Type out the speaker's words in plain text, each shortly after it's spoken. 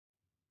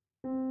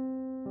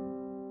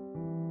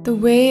The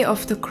way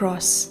of the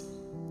cross.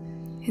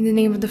 In the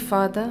name of the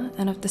Father,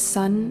 and of the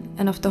Son,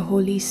 and of the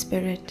Holy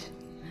Spirit.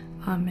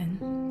 Amen.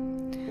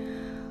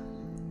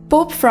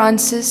 Pope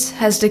Francis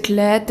has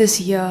declared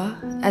this year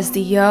as the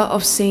year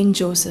of Saint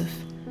Joseph,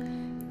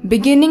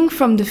 beginning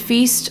from the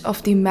feast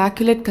of the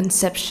Immaculate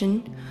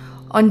Conception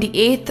on the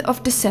 8th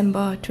of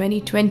December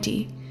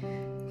 2020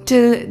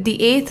 till the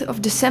 8th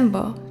of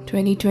December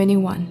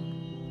 2021.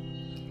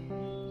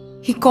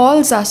 He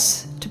calls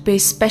us to pay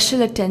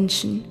special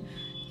attention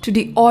to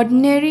the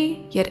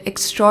ordinary yet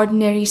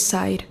extraordinary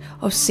side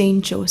of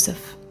Saint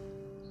Joseph.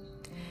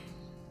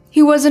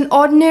 He was an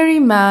ordinary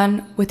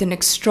man with an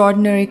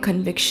extraordinary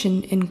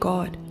conviction in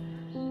God.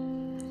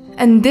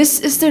 And this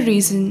is the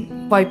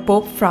reason why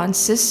Pope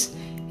Francis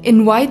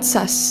invites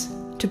us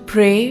to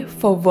pray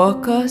for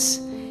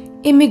workers,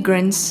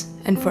 immigrants,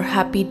 and for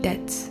happy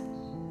deaths.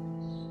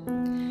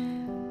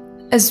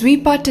 As we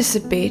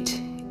participate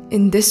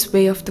in this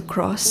way of the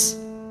cross,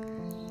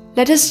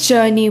 let us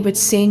journey with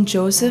Saint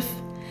Joseph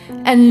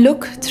and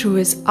look through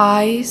his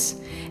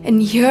eyes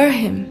and hear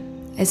him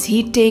as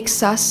he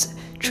takes us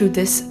through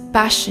this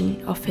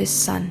passion of his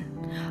Son,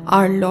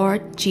 our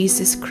Lord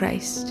Jesus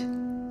Christ.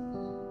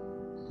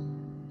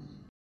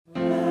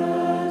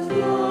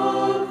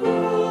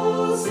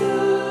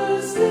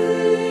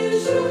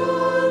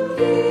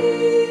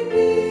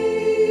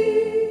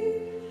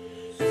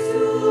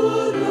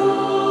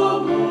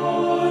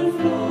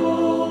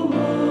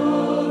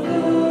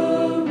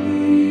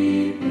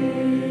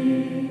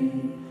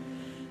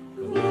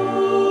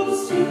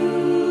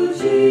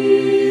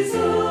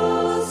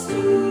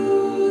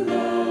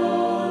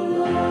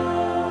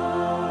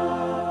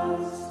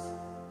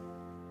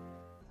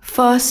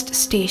 First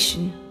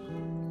station.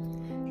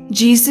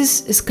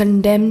 Jesus is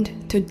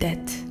condemned to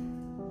death.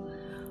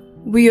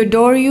 We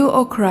adore you,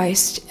 O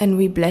Christ, and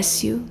we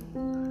bless you,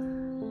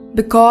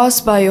 because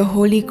by your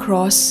holy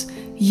cross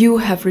you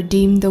have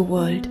redeemed the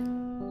world.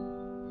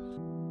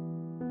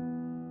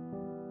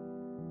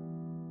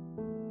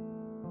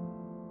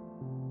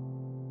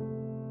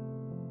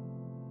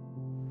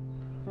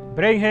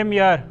 Bring him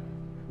here.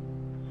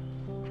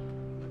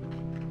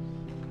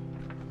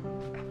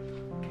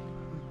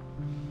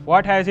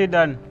 What has he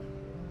done?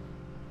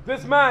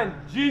 This man,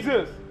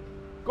 Jesus,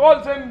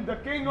 calls him the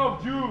King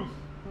of Jews.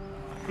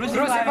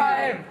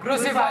 Crucify him!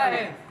 Crucify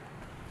him!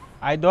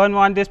 I don't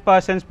want this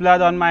person's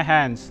blood on my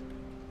hands.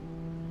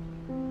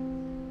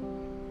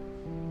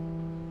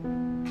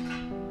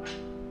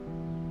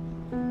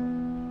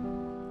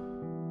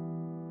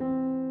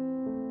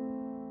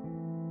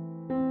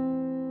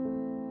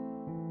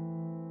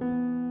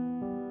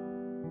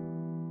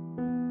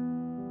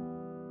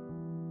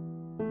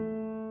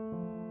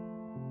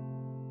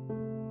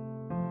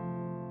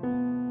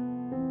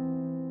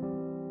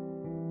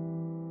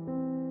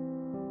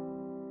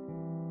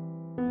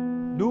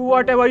 Do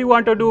whatever you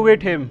want to do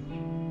with him.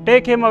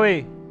 Take him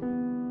away.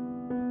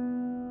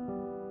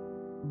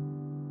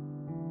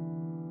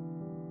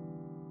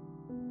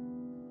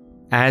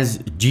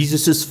 As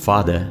Jesus'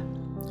 father,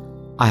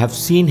 I have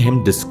seen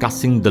him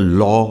discussing the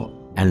law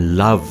and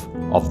love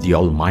of the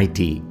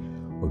Almighty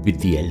with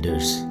the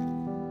elders.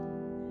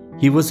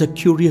 He was a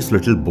curious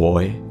little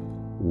boy,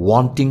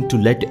 wanting to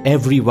let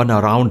everyone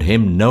around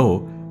him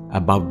know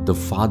about the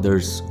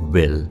Father's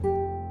will.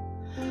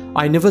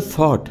 I never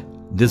thought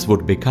this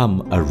would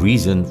become a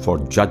reason for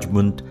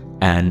judgment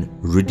and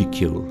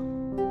ridicule.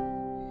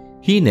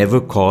 He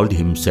never called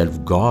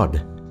himself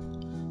God,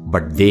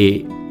 but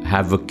they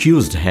have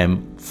accused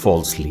him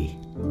falsely.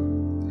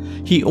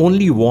 He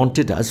only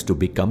wanted us to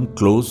become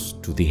close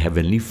to the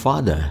Heavenly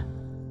Father.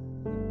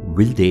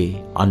 Will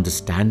they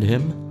understand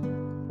him?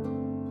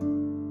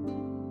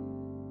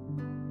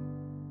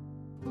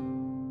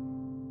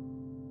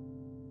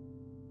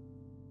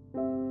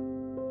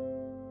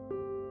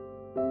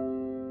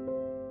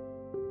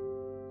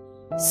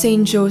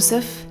 Saint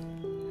Joseph,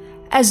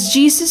 as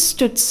Jesus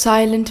stood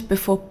silent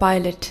before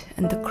Pilate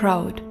and the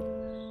crowd,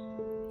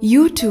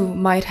 you too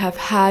might have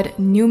had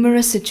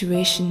numerous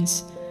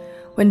situations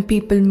when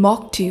people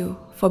mocked you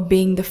for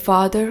being the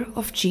father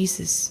of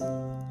Jesus.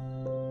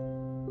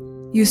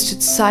 You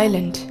stood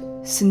silent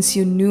since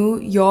you knew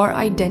your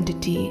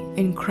identity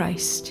in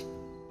Christ.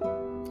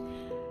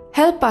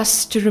 Help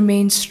us to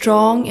remain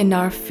strong in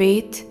our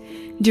faith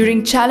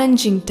during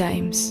challenging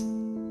times.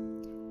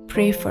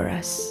 Pray for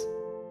us.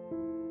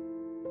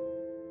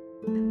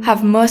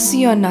 Have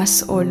mercy on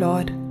us, O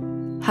Lord.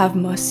 Have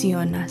mercy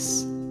on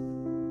us.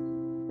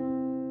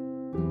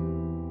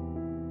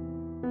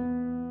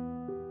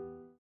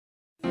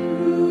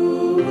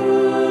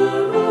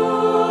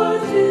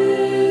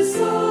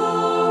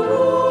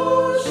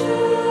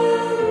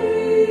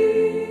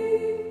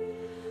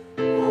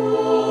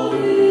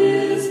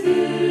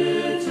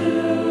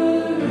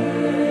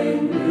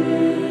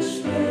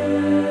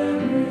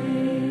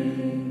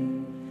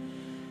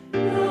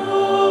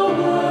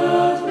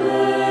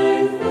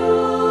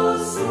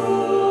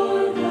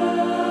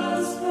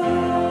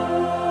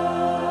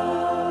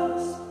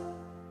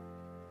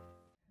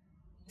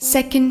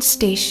 Second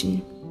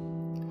station.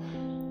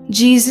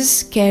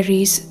 Jesus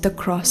carries the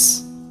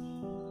cross.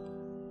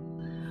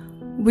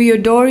 We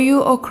adore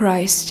you, O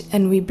Christ,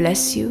 and we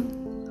bless you,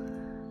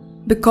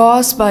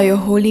 because by your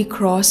holy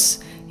cross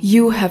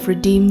you have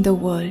redeemed the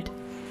world.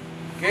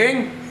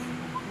 King?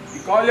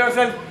 You call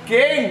yourself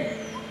King?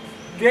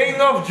 King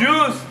of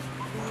Jews?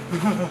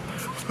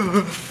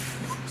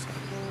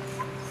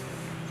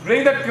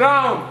 Bring the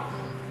crown.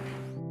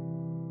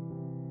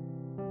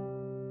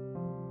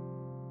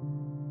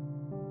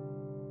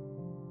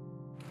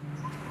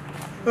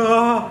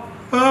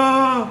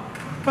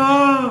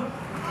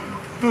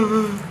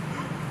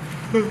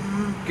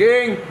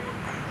 King.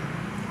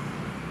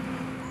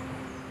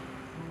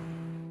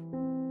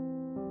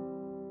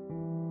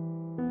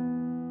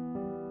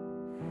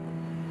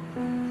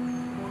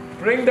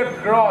 Bring the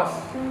cross.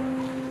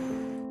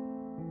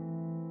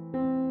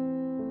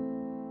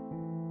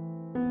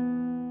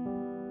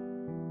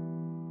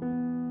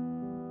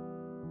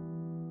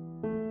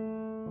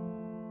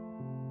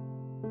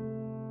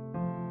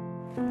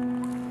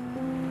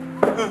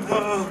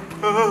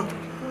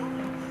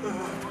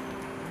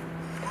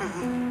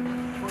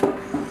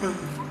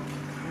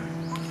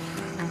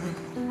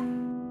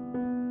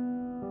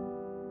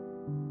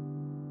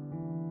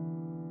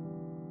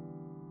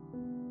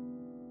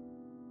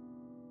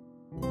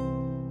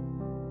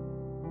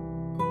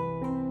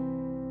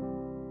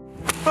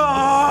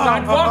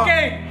 Start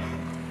walking!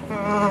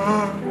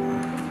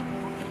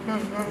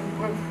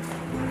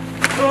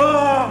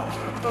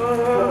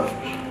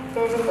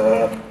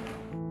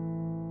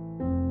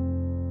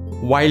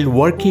 While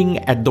working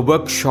at the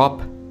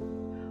workshop,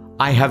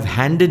 I have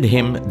handed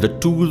him the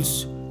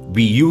tools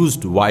we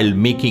used while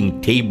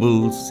making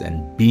tables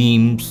and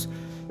beams,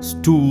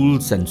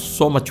 stools, and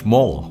so much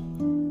more.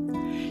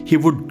 He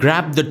would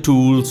grab the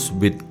tools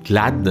with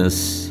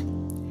gladness.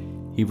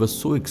 He was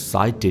so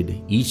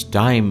excited each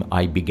time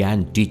I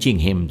began teaching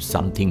him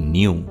something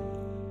new.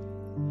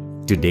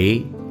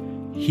 Today,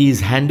 he is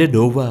handed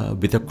over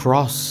with a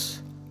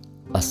cross,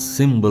 a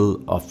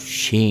symbol of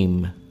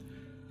shame.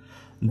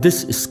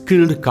 This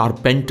skilled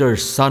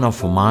carpenter's son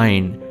of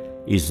mine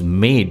is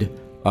made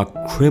a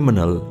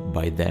criminal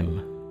by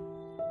them.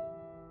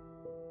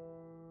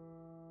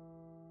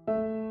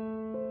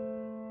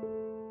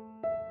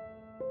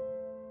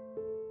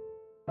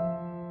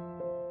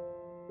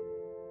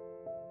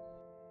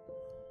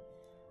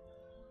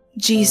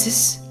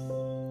 Jesus,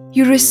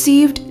 you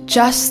received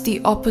just the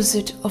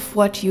opposite of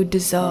what you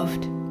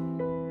deserved.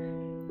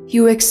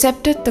 You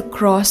accepted the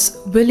cross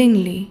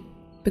willingly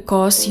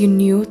because you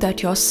knew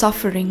that your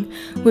suffering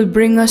will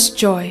bring us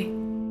joy.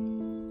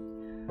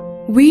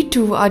 We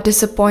too are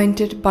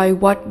disappointed by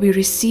what we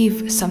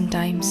receive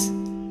sometimes.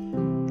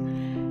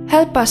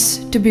 Help us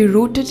to be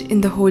rooted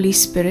in the Holy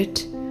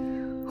Spirit,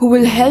 who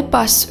will help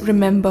us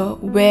remember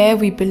where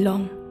we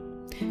belong,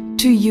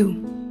 to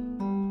you.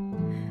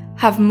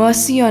 Have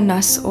mercy on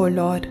us, O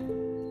Lord,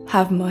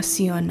 have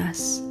mercy on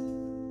us.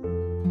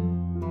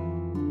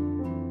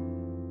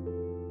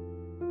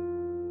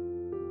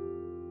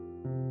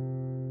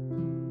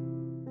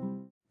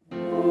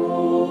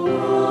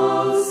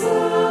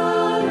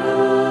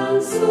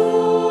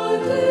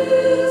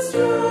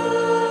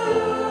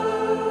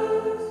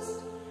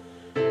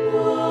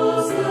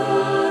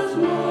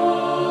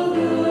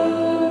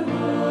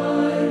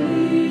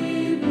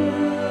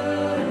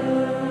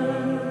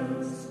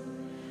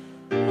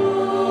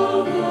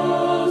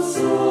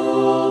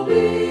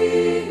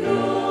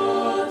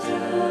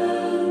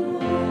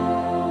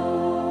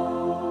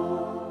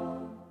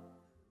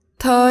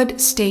 Third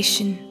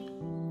station.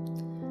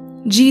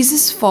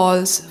 Jesus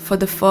falls for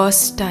the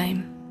first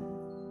time.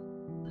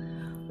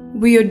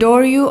 We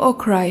adore you, O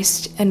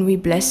Christ, and we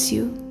bless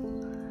you,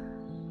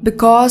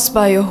 because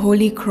by your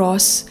holy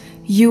cross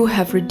you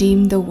have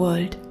redeemed the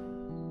world.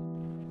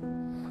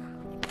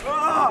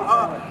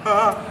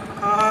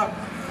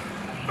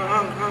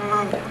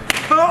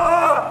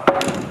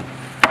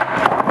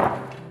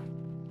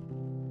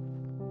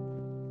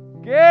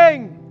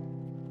 King!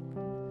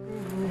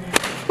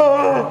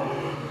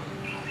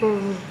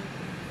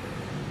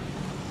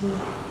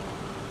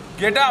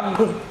 Get up!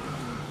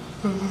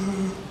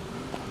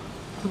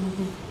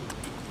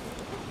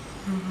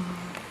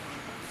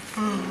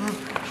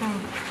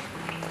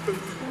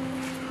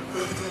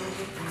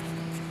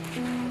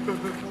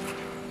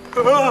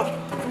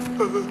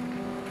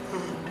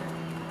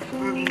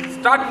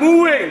 Start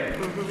moving!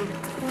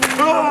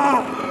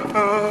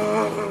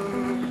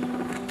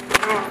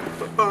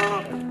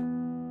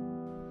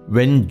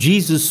 When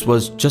Jesus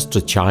was just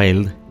a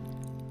child,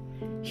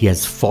 he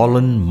has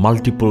fallen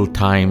multiple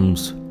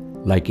times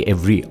like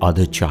every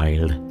other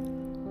child.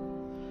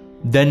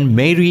 Then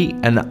Mary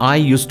and I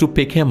used to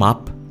pick him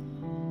up.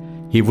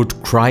 He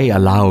would cry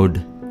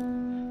aloud.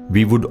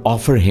 We would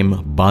offer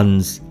him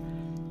buns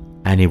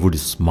and he would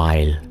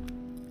smile.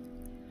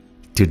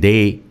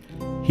 Today,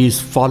 he is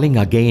falling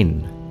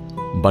again,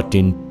 but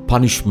in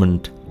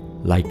punishment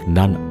like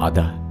none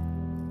other.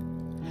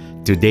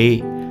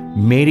 Today,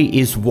 Mary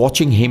is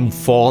watching him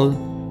fall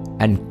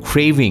and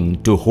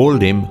craving to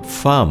hold him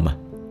firm.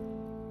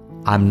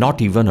 I'm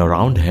not even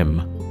around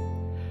him.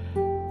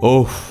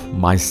 Oh,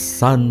 my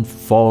son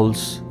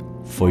falls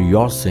for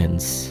your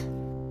sins.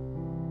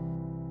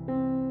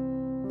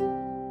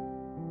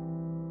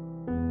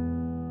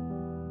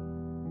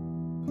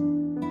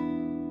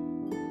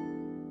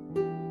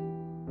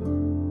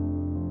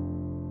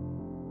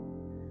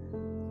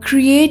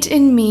 Create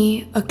in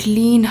me a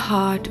clean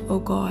heart, O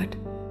God,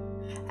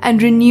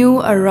 and renew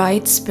a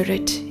right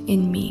spirit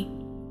in me.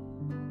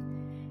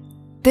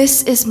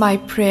 This is my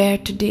prayer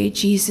today,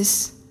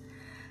 Jesus,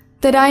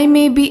 that I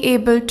may be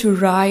able to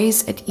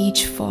rise at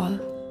each fall.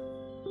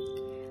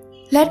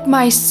 Let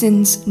my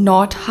sins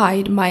not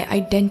hide my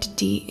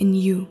identity in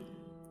you.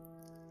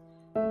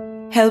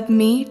 Help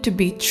me to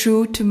be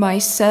true to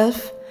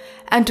myself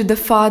and to the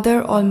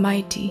Father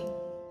Almighty.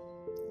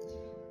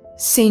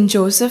 Saint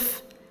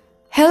Joseph,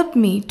 help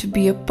me to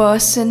be a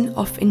person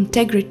of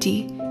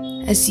integrity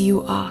as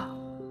you are.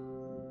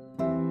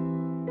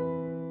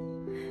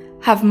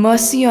 Have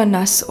mercy on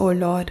us, O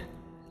Lord.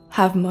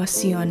 Have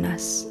mercy on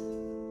us.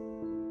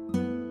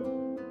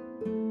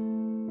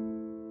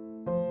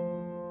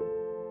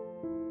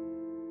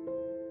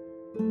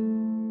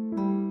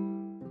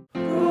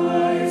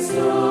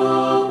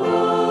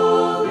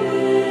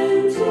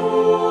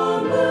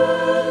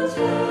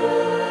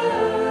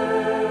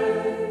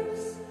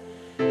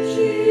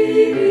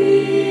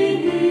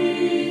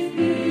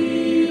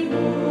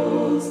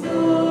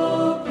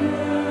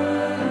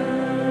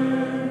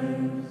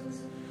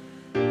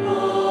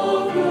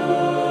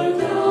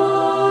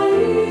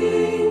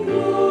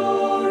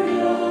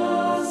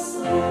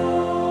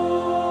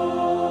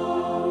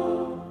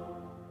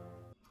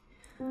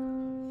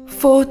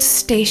 Fourth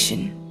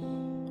station.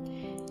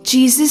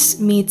 Jesus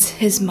meets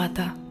his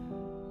mother.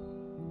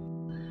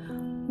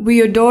 We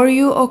adore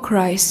you, O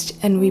Christ,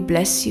 and we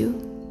bless you,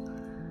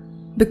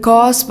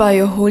 because by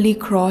your holy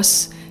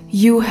cross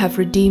you have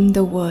redeemed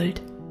the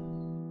world.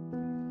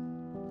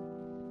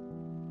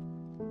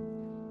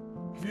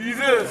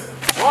 Jesus!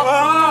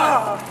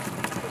 Ah!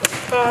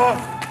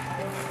 Ah!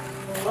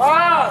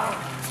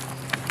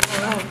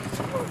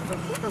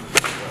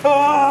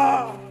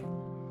 Ah!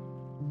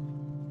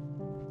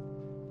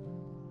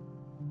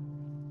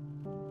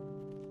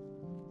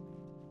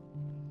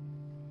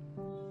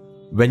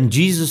 When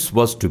Jesus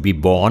was to be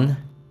born,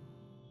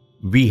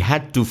 we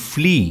had to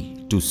flee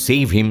to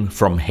save him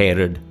from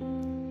Herod.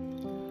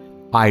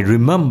 I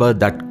remember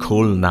that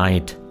cold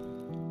night.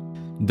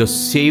 The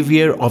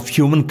Savior of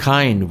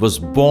humankind was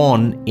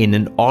born in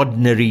an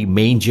ordinary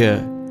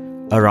manger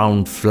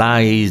around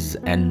flies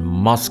and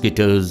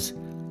mosquitoes.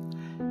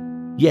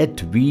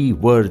 Yet we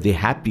were the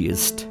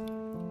happiest.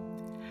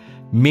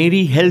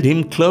 Mary held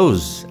him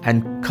close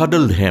and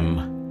cuddled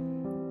him.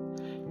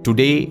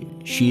 Today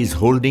she is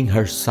holding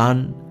her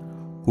son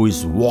who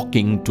is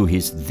walking to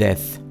his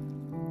death.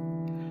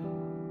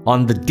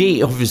 On the day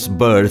of his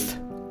birth,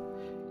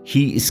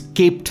 he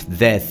escaped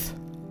death.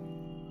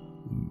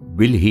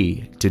 Will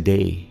he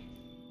today?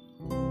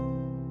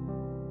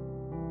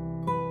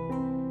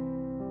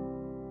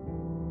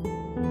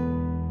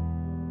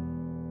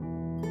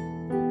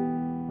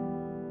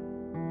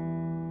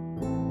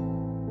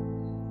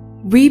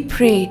 We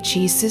pray,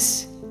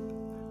 Jesus,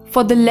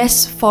 for the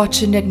less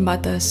fortunate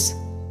mothers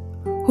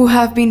who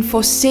have been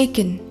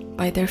forsaken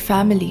by their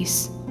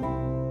families.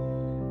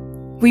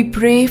 We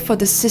pray for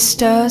the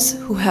sisters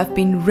who have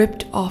been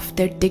ripped of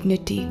their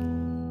dignity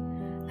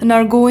and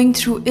are going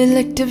through ill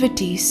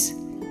activities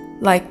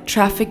like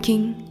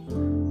trafficking,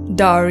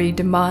 dowry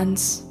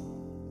demands,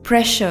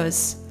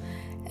 pressures,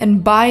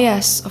 and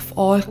bias of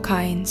all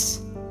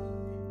kinds,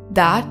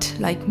 that,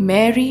 like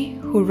Mary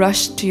who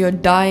rushed to your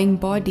dying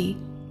body,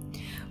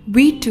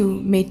 we too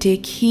may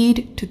take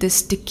heed to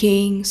this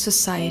decaying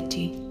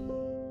society.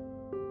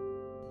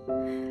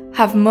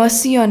 Have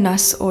mercy on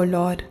us, O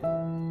Lord.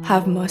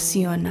 Have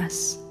mercy on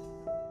us.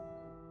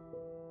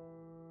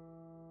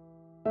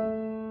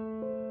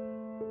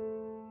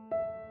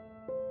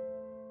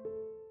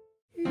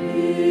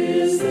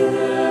 Is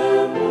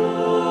there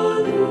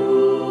one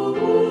who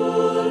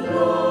would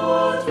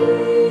not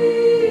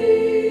weep,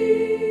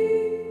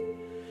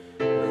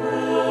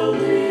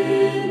 held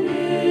in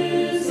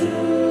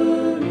misery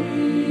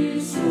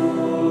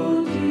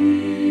so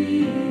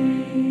deep?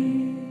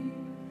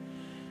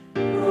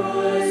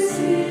 Christ,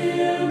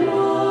 dear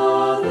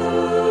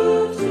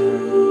Mother, to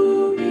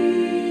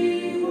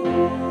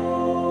behold.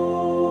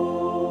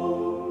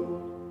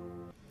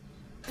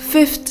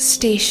 Fifth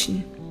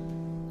station.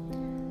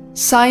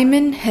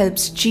 Simon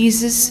helps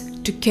Jesus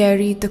to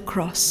carry the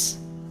cross.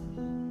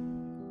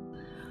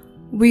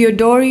 We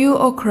adore you,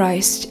 O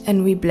Christ,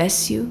 and we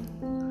bless you,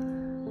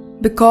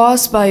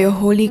 because by your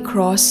holy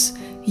cross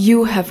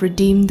you have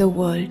redeemed the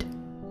world.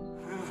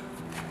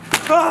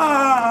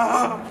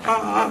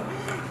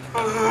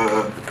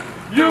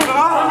 You,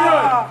 come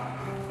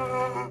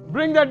here!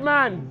 Bring that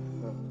man!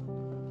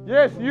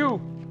 Yes,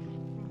 you!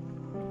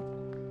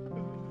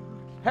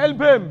 Help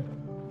him!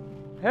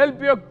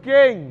 Help your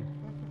king!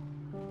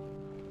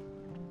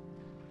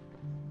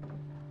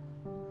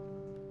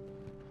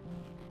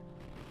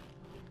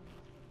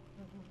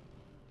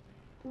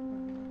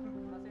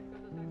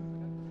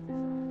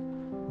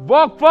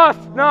 Walk fast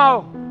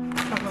now.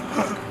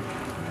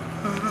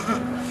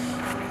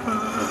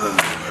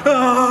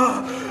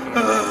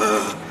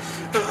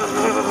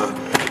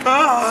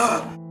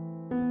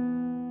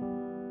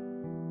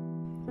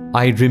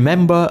 I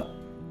remember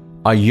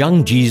a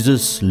young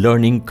Jesus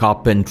learning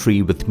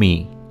carpentry with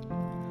me.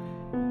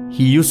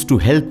 He used to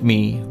help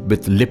me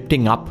with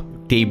lifting up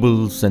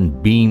tables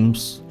and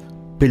beams,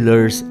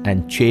 pillars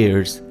and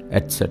chairs,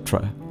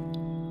 etc.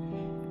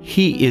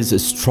 He is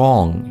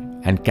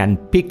strong and can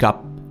pick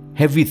up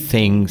heavy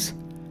things,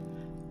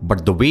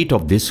 but the weight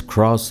of this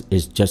cross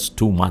is just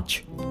too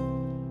much.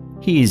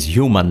 He is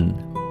human.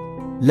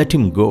 Let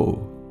him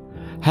go.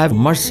 Have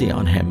mercy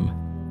on him.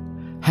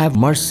 Have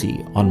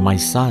mercy on my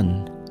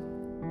son.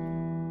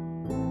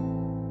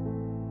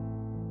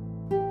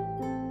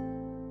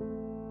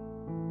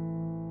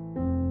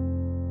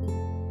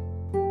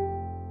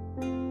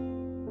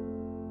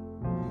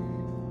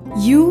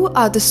 You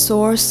are the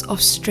source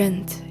of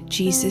strength,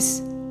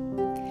 Jesus.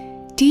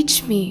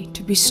 Teach me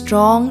to be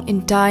strong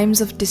in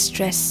times of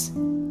distress.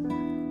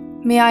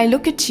 May I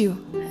look at you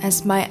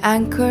as my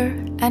anchor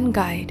and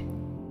guide.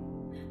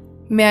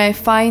 May I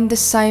find the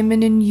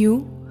Simon in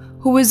you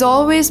who is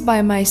always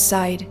by my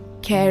side,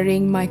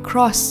 carrying my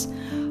cross,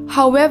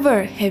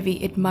 however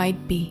heavy it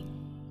might be.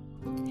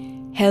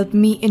 Help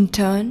me in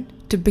turn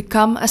to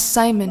become a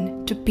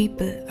Simon to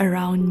people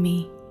around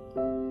me.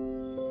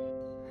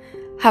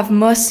 Have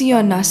mercy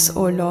on us,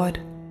 O Lord.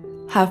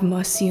 Have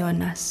mercy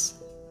on us.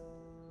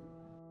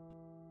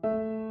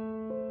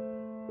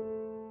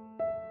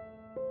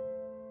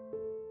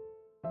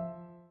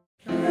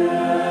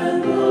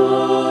 And the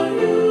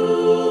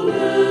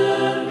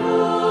human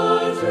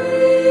heart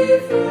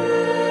refrain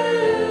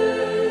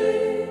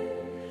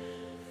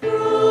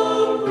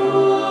from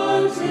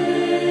partaking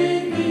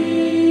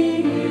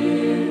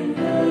in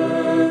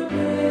her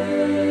pain.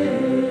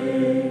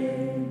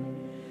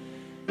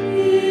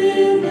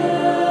 In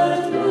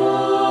that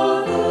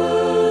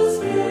mother's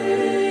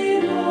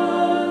pain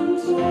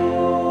untold.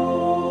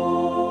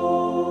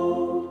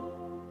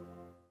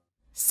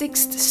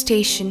 Sixth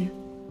station.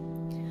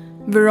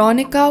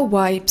 Veronica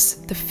wipes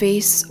the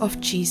face of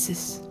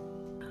Jesus.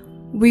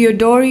 We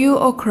adore you,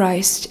 O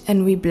Christ,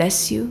 and we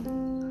bless you,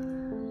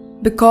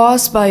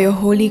 because by your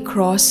holy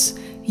cross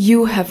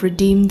you have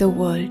redeemed the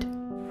world.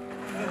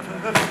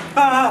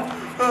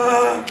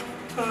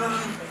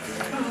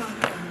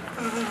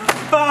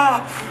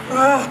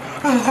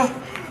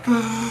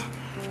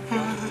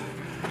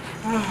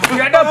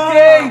 Get up,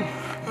 King.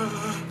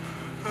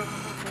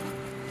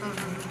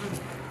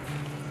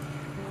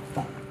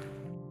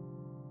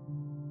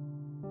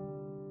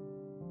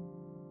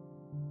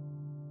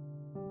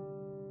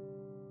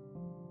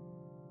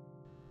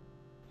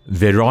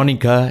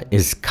 Veronica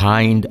is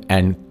kind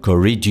and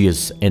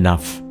courageous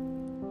enough.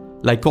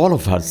 Like all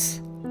of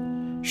us,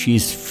 she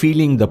is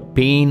feeling the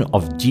pain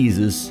of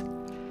Jesus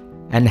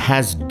and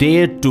has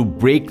dared to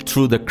break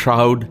through the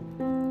crowd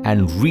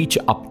and reach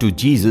up to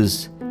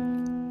Jesus,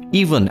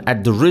 even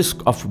at the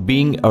risk of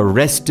being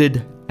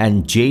arrested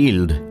and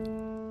jailed.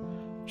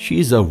 She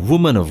is a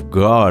woman of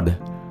God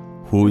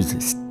who is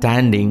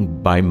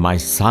standing by my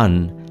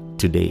son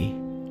today.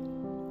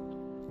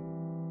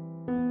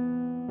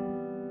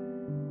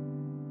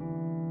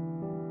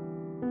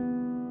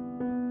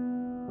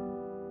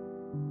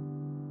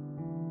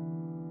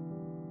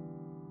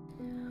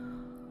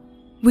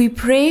 We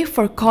pray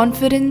for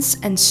confidence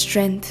and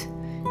strength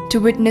to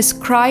witness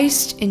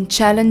Christ in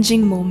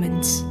challenging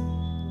moments.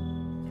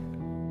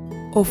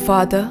 O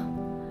Father,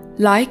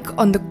 like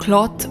on the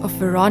cloth of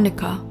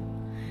Veronica,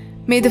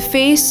 may the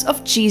face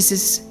of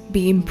Jesus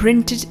be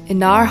imprinted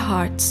in our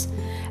hearts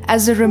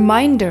as a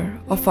reminder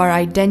of our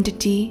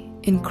identity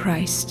in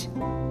Christ.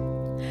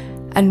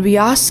 And we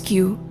ask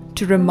you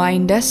to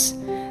remind us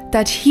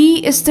that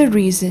He is the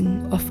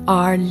reason of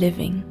our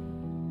living.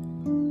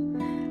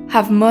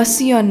 Have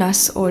mercy on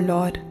us, O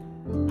Lord.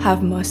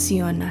 Have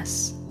mercy on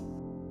us.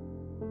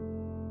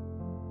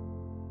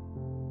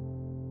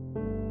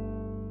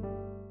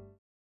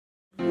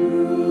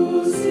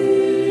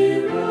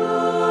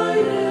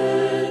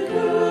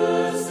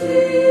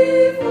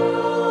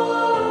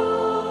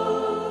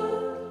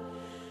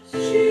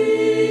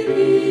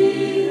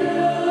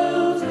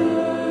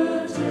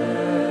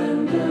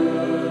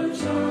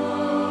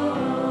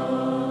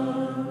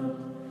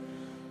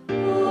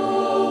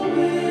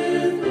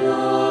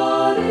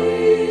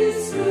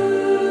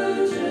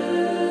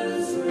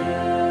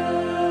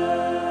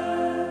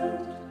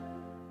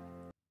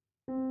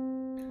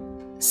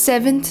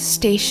 Seventh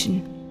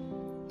station.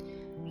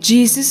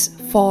 Jesus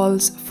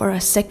falls for a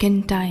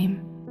second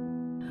time.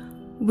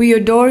 We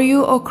adore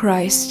you, O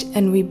Christ,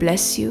 and we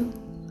bless you,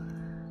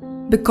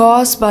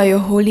 because by your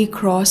holy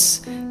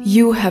cross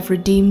you have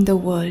redeemed the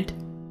world.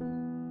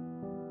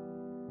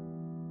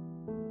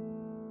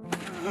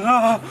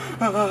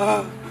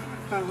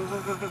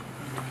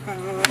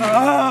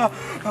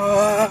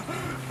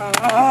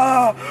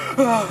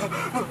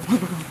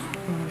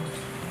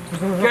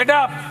 Get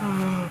up.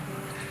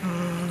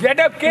 Get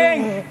up,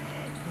 King.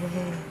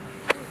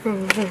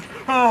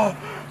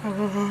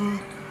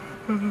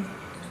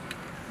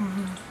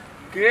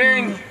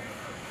 King,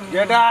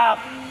 get up!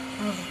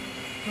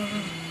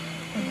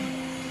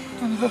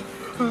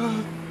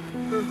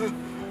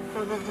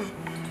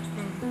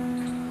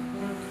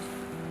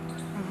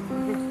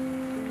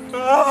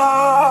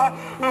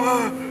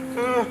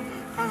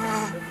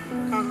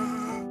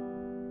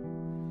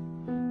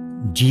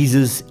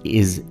 Jesus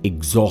is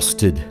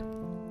exhausted.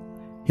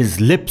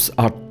 His lips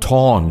are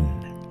torn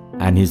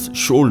and his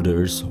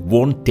shoulders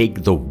won't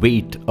take the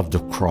weight of the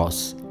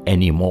cross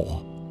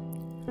anymore.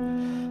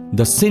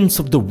 The sins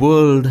of the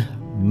world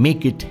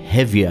make it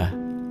heavier.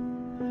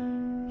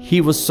 He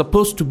was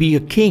supposed to be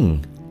a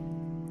king.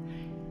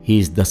 He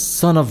is the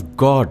Son of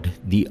God,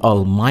 the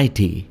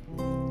Almighty.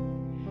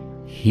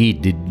 He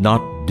did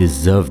not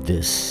deserve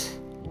this.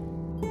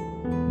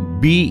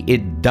 Be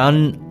it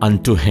done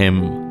unto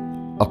him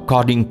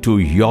according to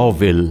your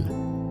will,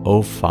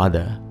 O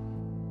Father.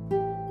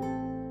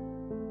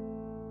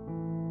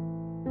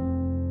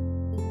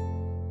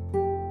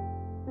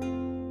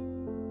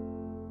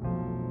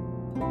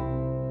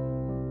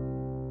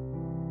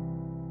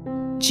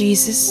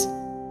 Jesus,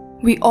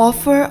 we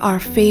offer our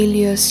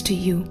failures to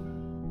you.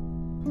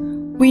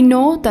 We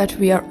know that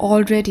we are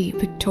already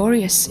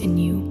victorious in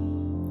you.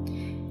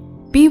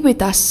 Be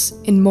with us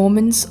in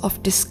moments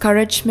of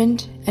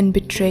discouragement and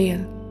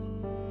betrayal.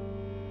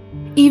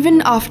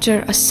 Even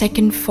after a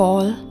second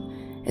fall,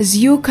 as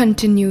you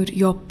continued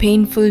your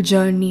painful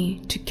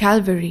journey to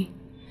Calvary,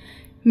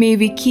 may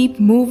we keep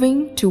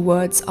moving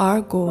towards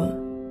our goal.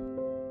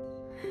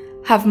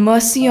 Have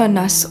mercy on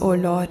us, O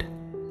Lord.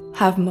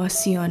 Have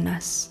mercy on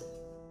us.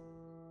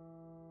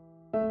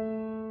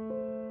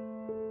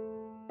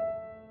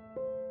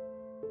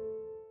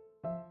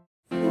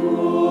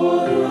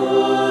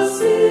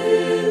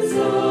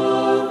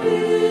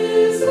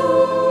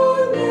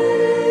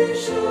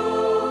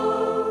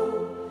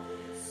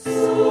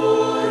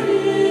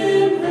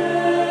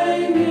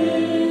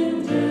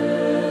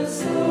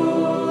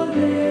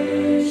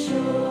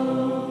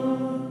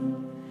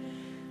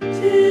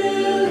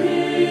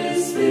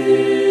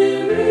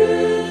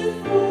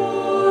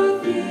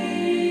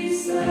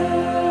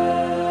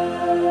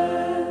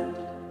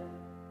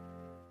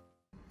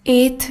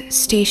 Eighth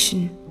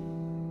station.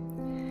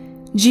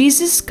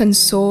 Jesus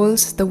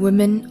consoles the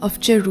women of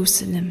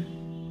Jerusalem.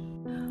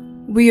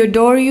 We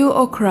adore you,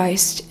 O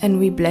Christ, and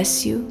we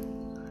bless you,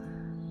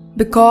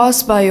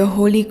 because by your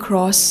holy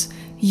cross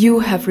you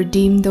have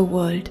redeemed the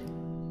world.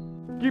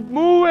 Keep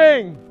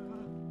moving!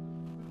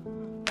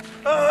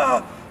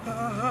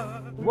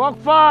 Walk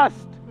fast!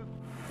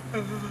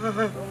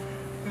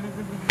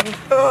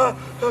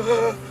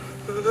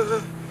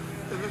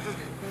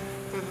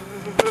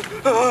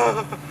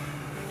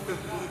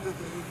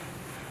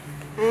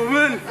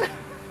 Woman,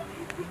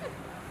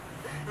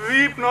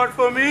 weep not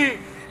for me,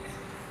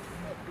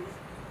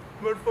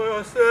 but for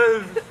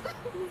yourselves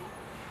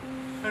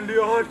and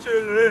your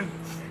children.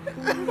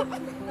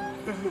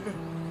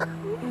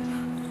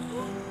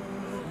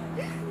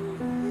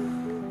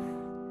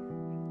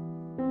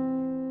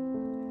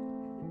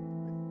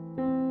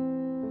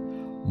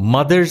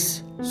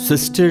 Mothers,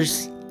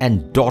 sisters,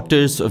 and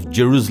daughters of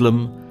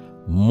Jerusalem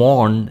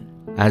mourn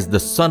as the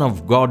Son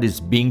of God is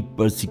being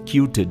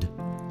persecuted.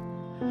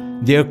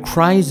 Their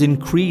cries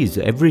increase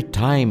every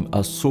time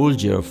a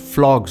soldier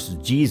flogs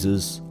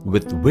Jesus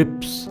with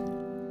whips.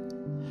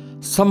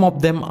 Some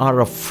of them are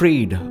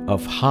afraid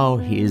of how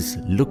he is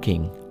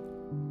looking.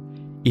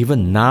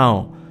 Even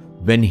now,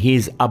 when he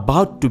is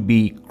about to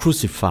be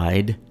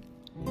crucified,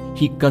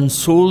 he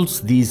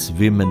consoles these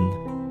women.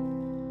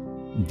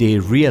 They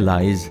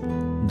realize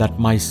that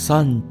my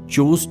son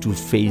chose to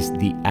face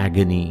the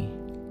agony.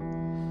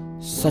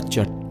 Such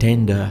a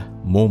tender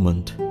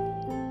moment.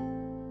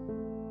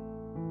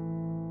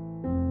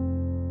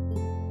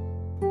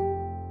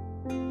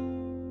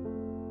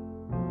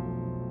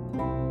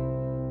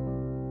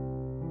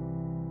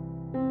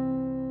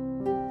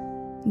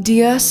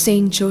 Dear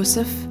Saint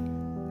Joseph,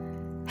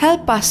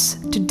 help us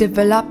to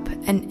develop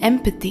an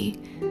empathy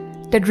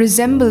that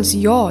resembles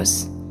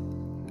yours,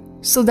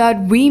 so that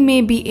we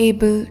may be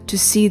able to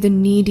see the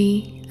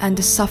needy and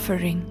the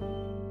suffering.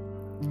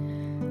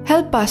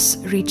 Help us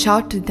reach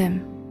out to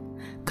them,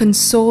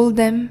 console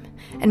them,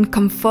 and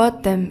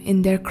comfort them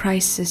in their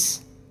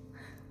crisis,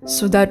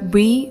 so that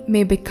we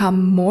may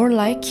become more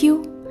like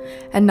you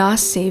and our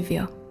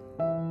Savior.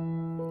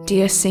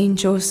 Dear Saint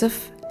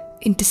Joseph,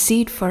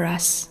 intercede for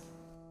us.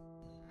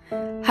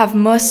 Have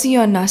mercy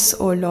on us,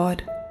 O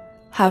Lord.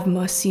 Have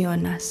mercy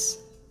on us.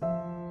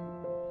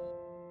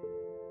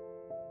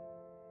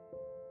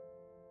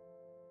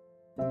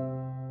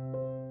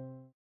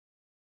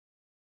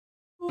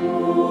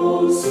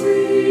 O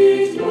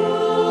sweet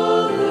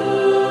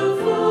Mother,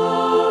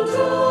 fount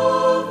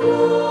of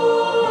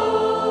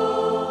love,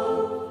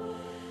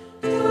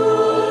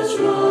 touch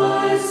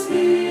my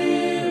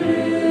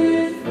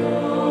spirit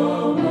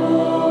from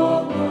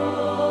above.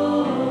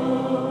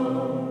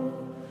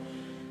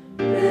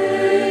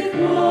 Make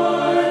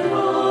my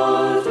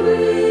heart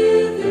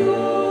with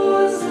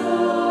yours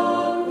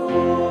aglow.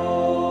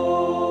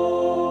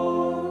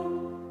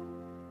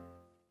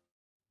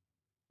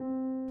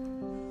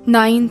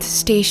 Ninth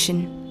station.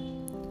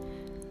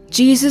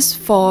 Jesus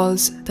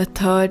falls the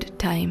third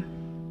time.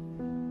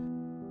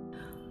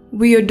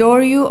 We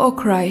adore you, O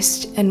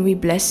Christ, and we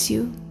bless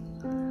you,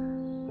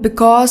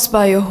 because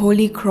by your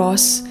holy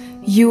cross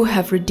you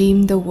have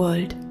redeemed the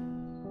world.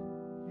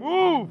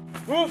 Move!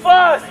 Move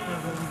fast!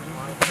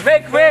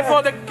 Make way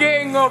for the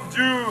King of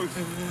Jews!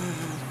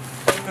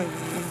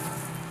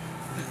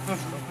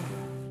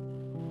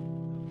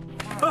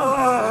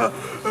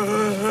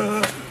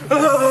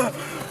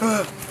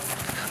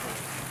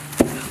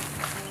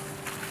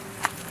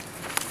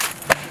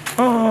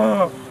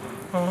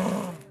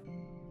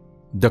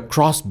 The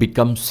cross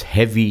becomes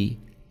heavy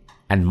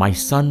and my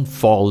son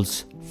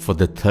falls for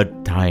the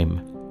third time.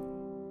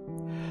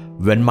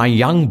 When my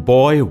young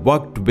boy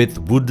worked with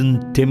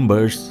wooden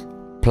timbers,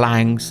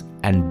 planks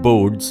and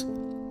boards,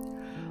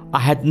 I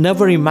had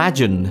never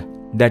imagined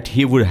that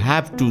he would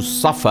have to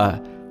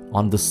suffer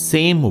on the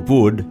same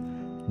wood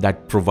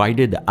that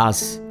provided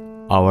us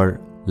our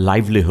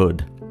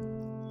livelihood.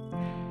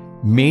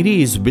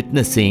 Mary is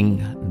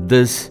witnessing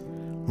this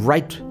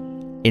right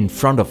in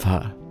front of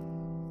her.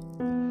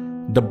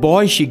 The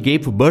boy she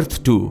gave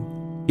birth to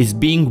is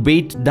being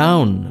weighed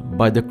down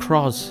by the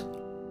cross.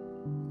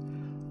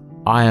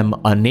 I am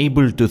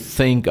unable to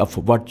think of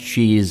what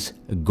she is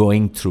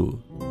going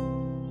through.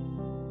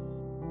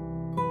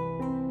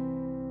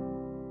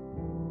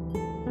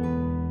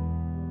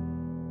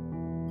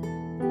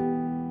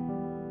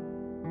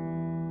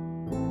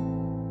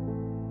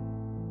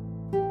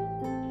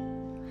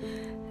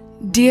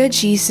 Dear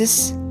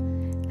Jesus,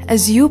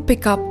 as you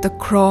pick up the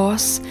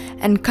cross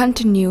and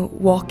continue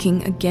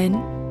walking again,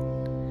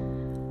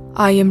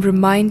 I am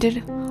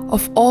reminded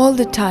of all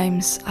the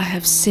times I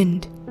have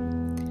sinned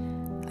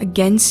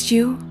against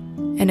you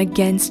and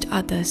against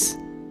others.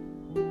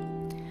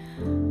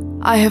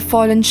 I have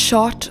fallen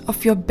short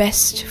of your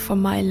best for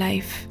my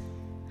life,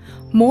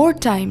 more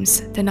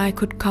times than I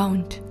could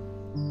count.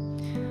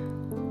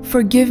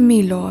 Forgive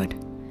me, Lord,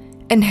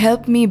 and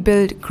help me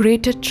build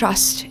greater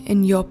trust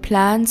in your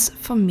plans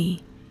for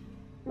me.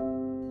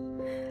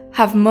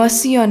 Have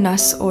mercy on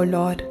us, O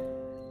Lord,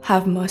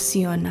 have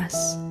mercy on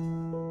us.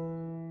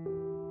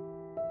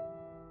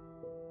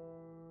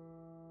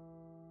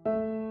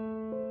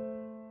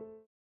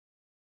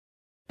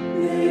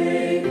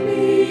 Make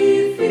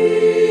me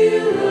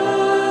feel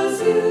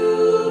as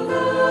you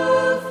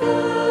have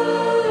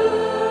felt.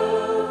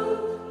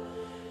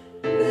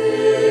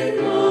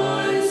 Make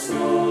my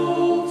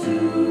soul to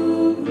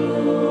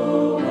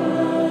grow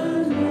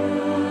and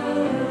melt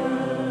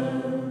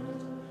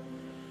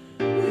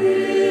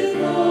with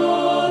the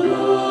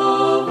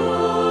love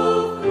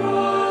of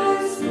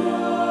Christ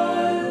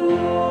my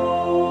Lord.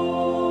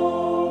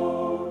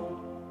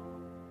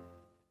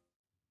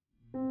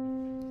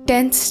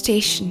 10th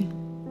station.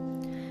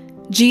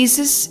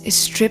 Jesus is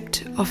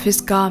stripped of his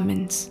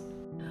garments.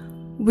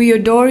 We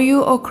adore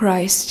you, O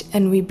Christ,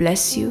 and we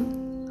bless you,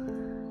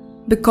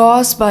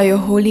 because by your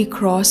holy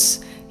cross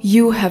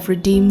you have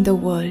redeemed the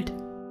world.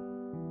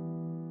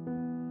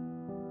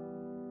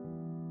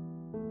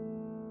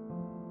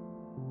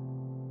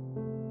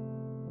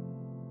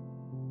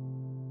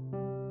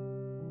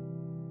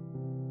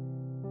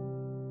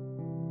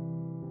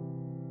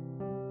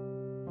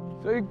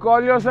 So you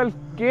call yourself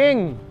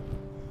king?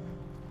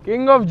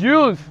 King of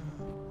Jews?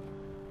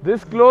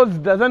 This clothes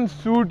doesn't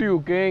suit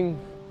you, king.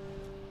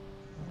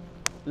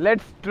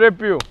 Let's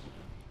strip you.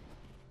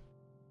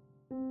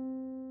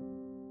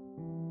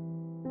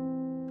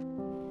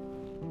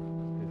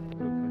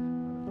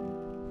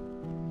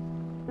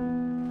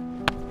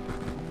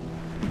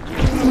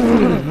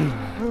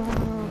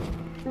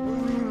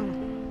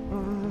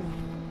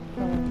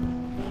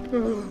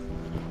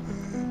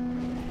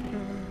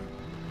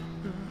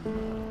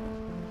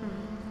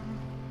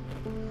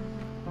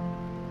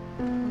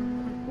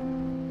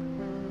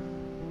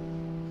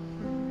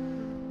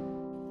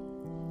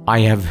 I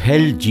have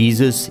held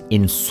Jesus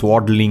in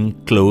swaddling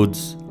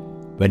clothes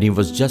when he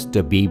was just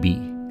a baby.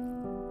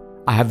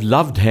 I have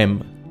loved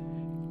him,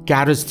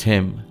 caressed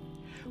him,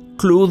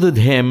 clothed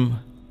him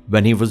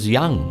when he was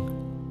young.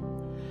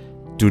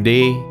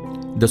 Today,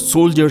 the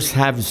soldiers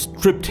have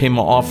stripped him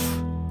off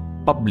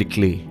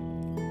publicly.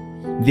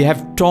 They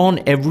have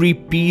torn every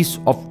piece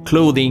of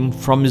clothing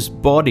from his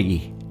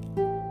body.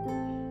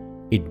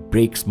 It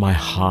breaks my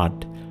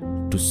heart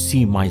to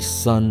see my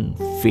son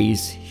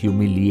face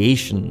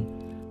humiliation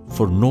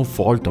for no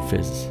fault of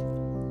his.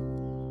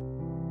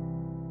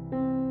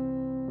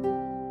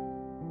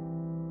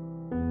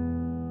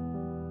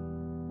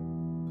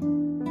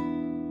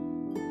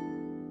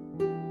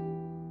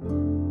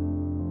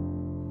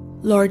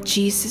 Lord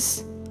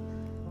Jesus,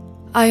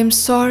 I am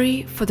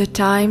sorry for the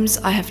times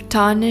I have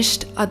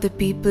tarnished other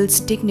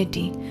people's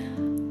dignity,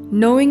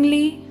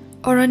 knowingly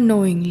or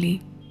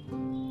unknowingly.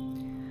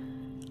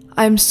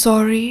 I am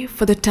sorry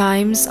for the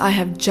times I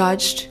have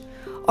judged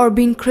or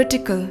been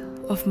critical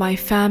of my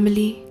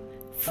family,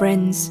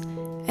 friends,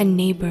 and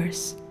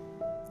neighbors.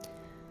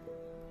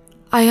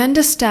 I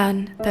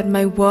understand that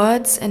my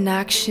words and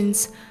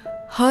actions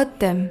hurt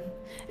them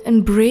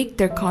and break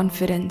their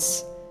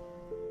confidence.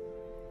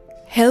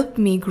 help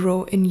me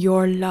grow in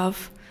your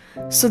love,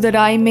 so that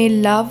I may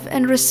love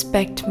and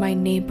respect my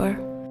neighbor.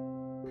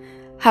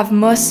 Have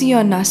mercy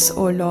on us,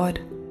 O Lord.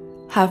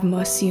 Have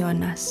mercy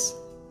on us.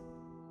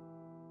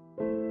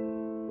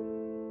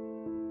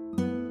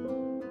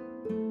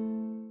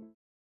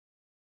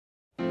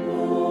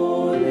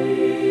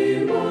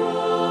 Holy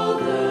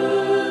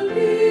Mother,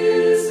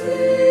 pierce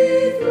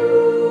me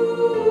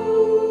through.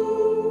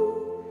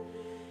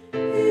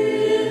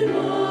 In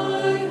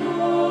my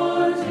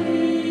heart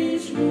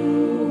each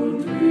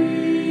wound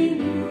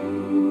renew.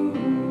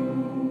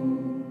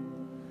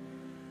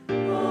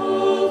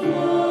 Of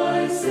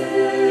my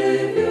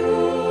Savior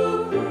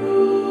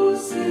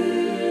crucified.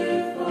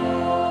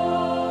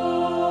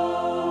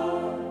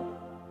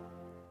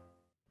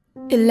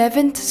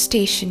 11th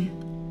station.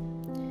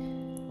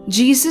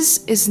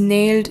 Jesus is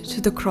nailed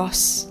to the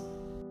cross.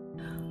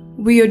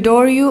 We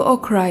adore you, O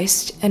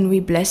Christ, and we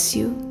bless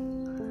you,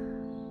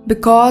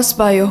 because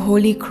by your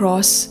holy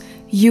cross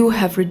you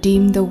have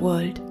redeemed the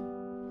world.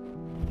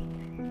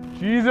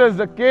 Jesus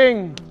the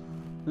King,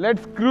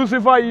 let's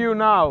crucify you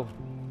now.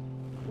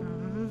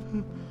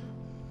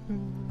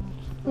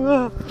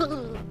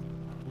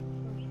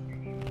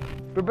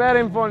 Prepare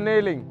him for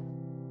nailing.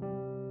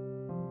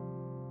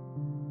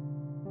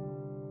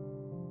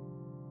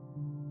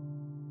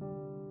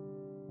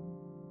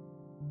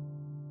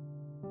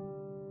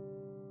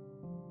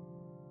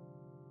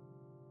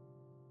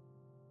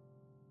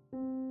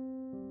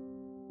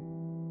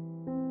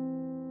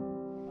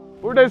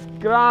 Put his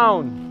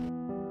crown.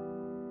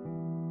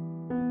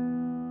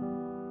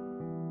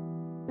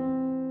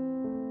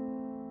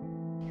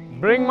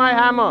 Bring my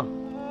hammer.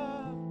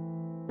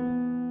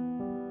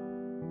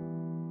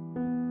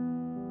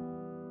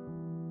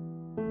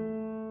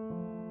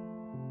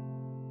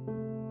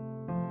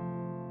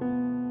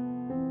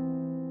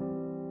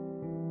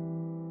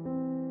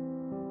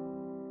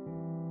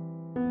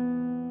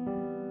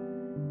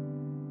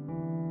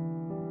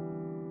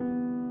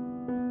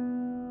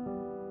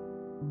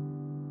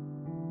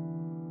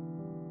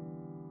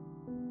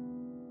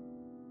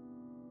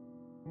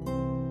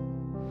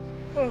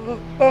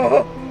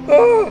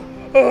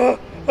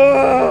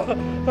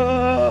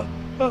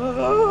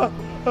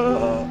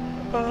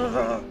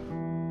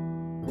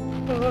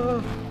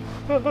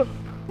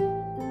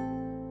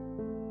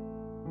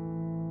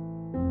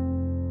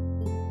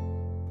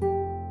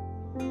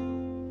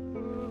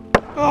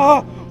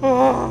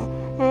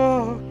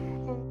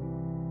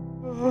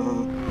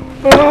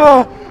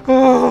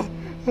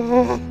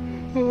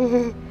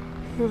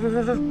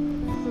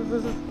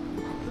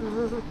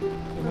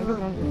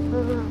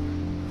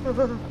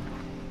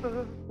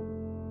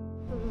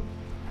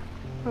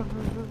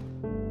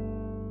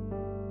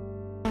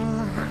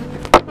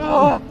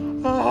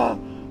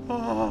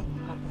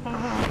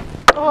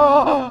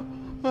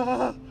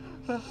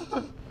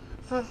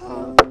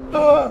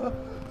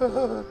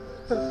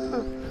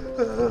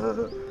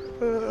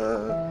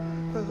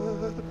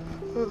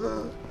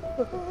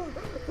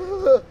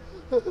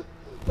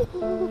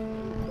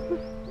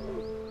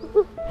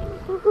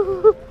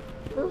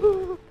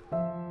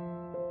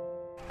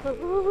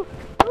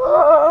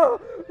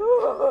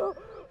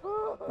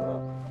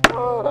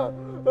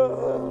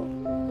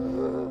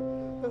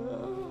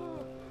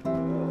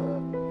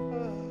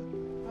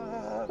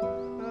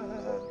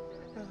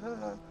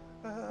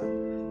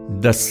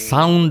 The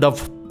sound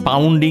of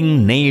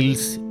pounding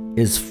nails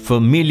is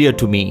familiar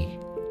to me,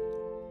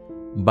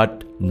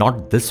 but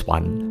not this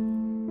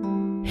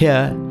one.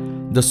 Here,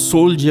 the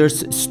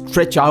soldiers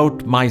stretch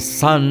out my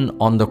son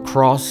on the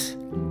cross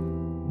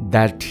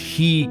that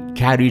he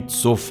carried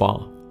so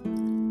far.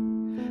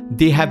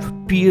 They have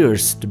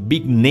pierced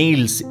big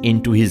nails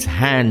into his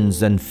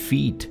hands and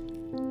feet.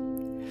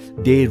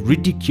 They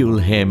ridicule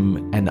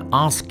him and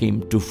ask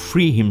him to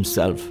free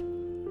himself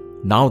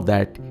now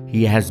that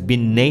he has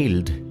been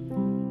nailed.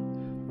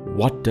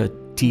 What a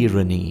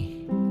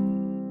tyranny!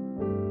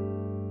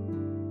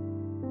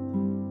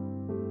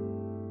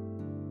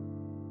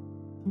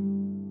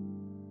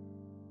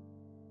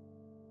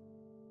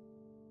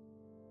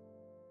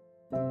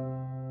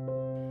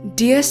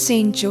 Dear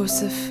Saint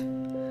Joseph,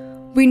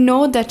 we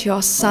know that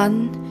your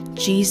Son,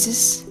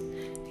 Jesus,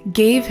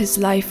 gave his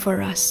life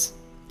for us,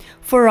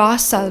 for our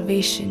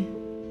salvation.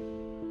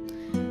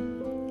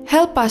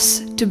 Help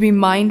us to be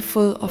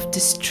mindful of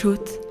this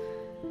truth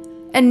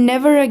and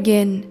never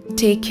again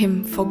take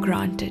him for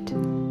granted.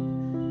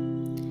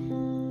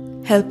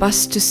 Help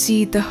us to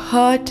see the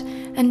hurt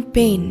and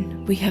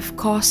pain we have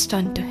caused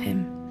unto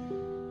him.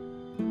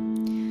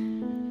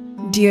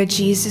 Dear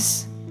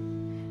Jesus,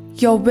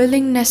 your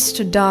willingness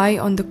to die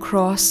on the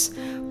cross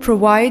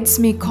provides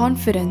me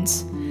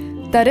confidence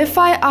that if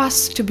I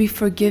ask to be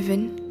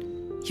forgiven,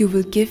 you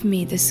will give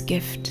me this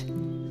gift.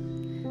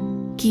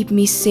 Keep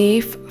me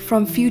safe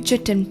from future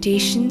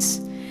temptations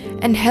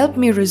and help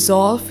me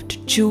resolve to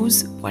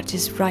choose what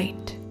is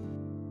right.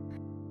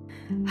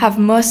 Have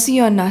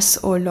mercy on us,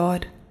 O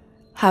Lord.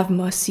 Have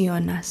mercy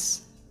on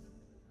us.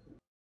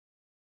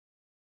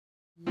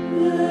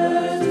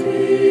 Let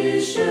me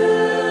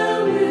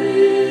share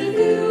with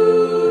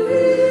you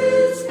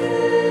his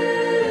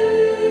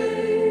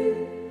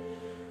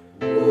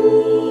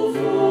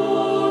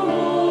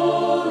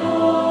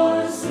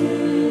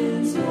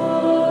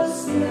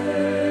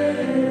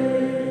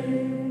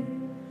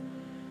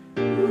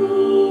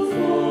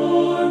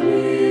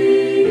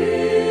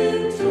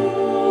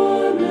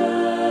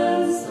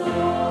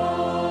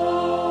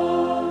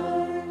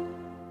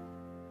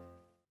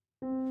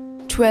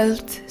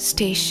 12th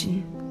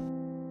station.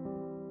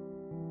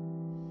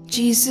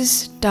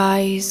 Jesus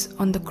dies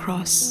on the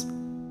cross.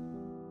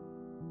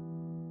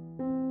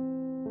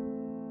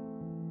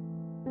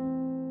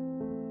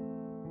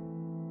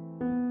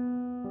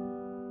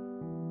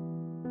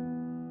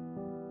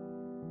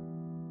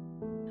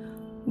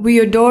 We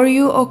adore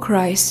you, O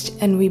Christ,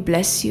 and we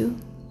bless you,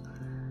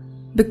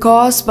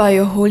 because by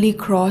your holy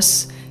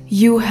cross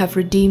you have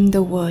redeemed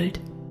the world.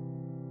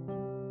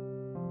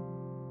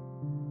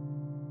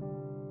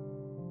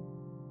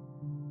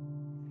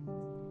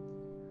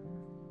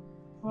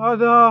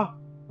 Father,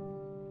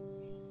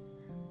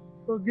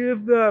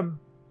 forgive them.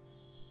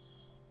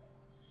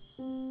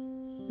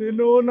 They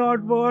know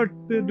not what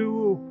they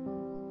do.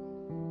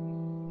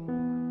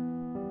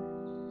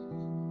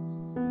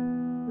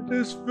 It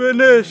is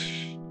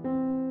finished.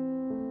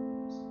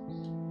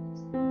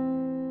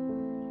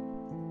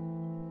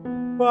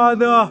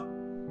 Father,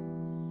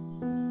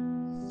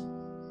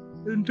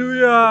 into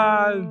your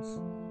hands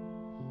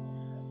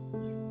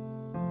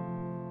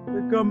I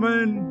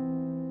commend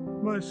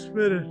my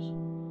spirit.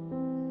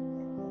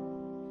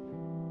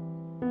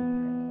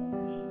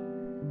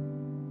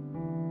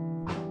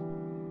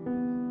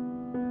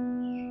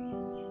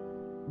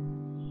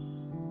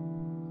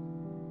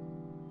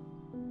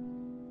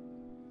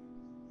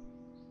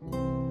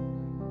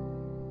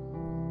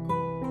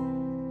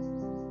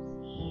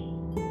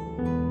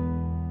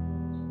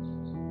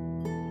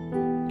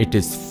 It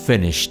is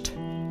finished.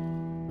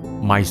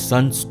 My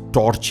son's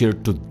torture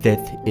to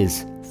death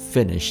is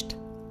finished.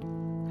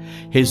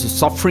 His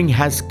suffering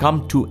has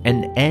come to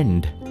an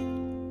end.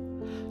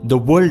 The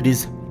world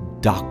is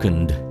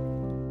darkened.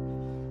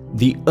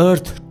 The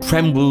earth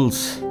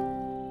trembles,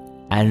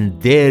 and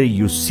there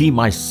you see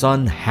my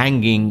son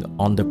hanging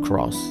on the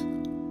cross,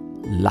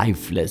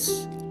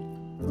 lifeless.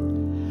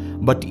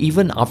 But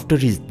even after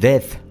his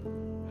death,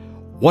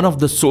 one of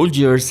the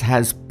soldiers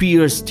has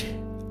pierced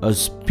a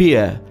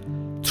spear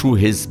through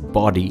his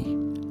body.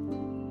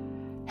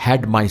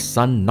 Had my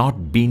son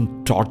not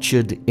been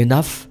tortured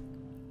enough?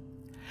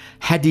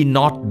 Had he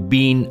not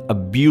been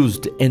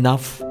abused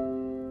enough?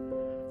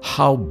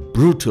 How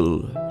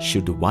brutal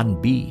should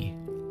one be?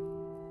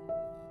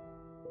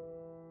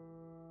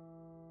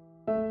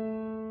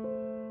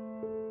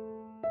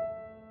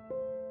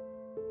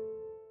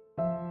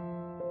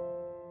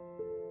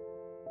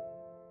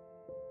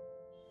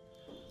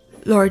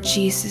 Lord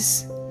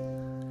Jesus,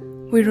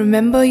 we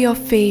remember your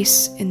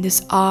face in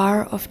this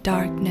hour of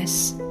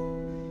darkness.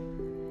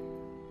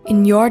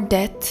 In your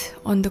death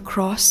on the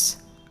cross,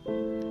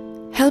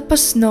 help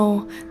us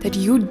know that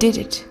you did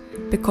it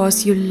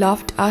because you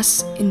loved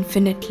us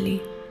infinitely.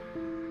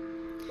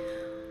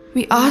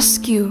 We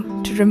ask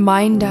you to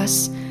remind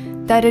us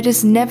that it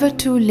is never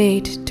too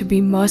late to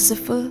be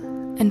merciful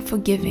and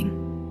forgiving,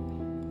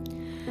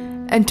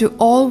 and to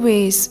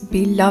always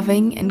be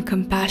loving and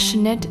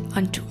compassionate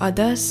unto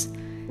others,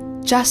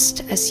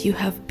 just as you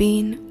have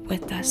been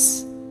with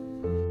us.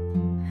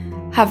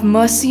 Have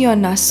mercy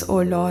on us,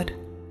 O Lord.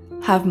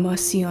 Have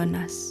mercy on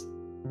us.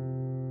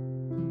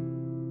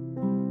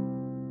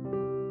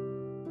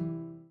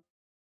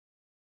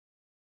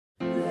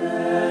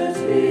 Let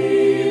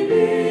me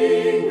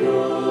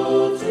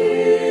mingle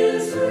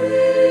tears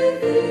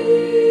with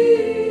thee,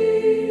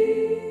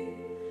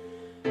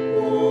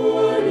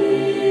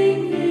 mourning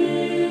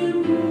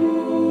him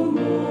who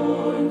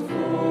mourned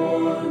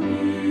for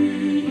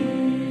me.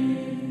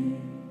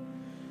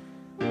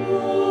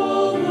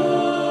 All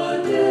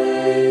the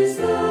days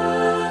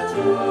that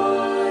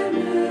I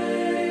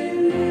may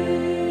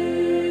live.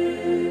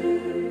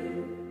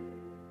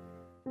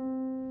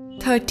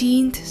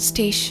 13th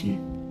station.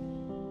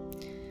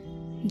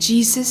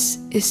 Jesus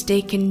is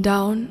taken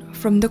down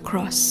from the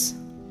cross.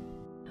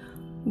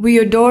 We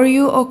adore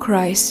you, O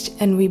Christ,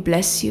 and we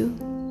bless you,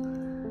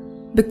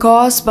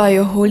 because by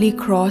your holy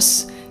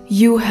cross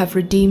you have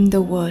redeemed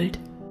the world.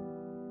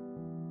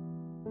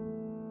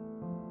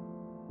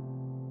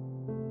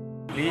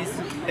 Please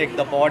take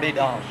the body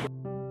down.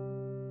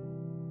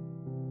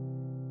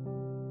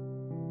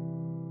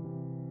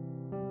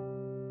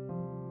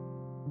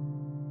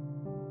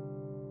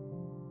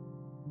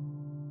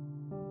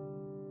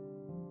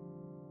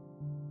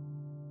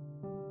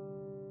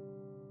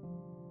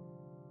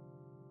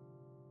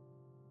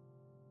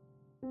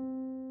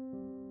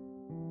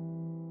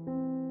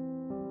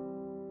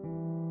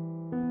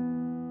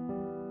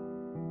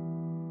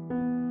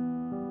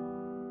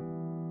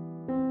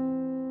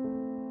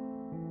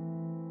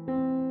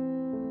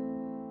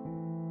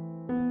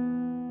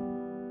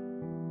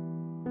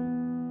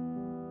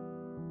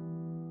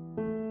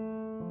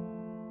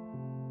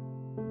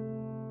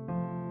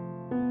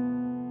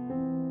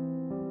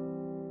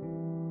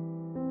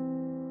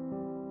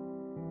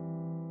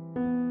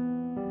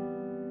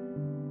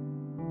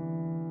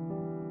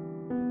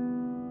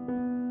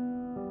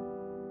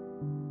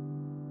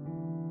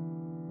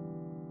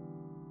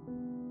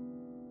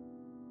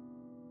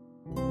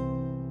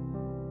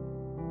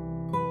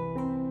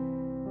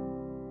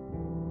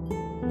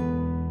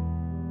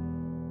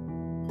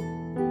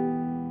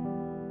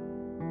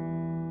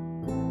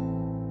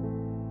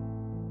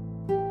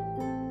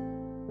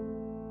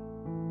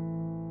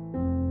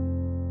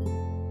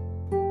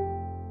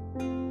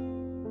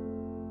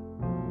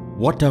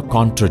 What a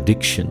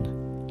contradiction!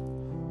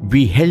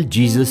 We held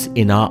Jesus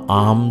in our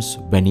arms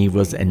when he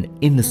was an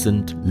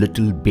innocent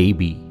little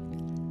baby,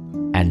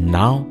 and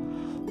now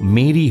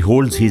Mary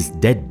holds his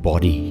dead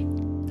body.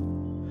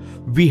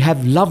 We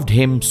have loved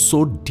him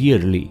so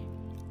dearly.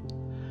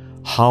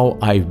 How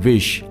I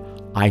wish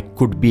I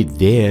could be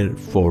there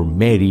for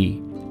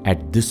Mary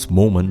at this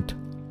moment.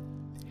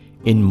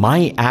 In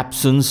my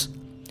absence,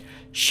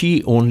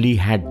 she only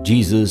had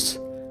Jesus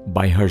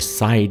by her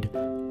side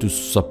to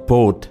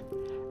support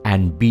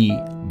and be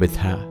with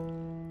her.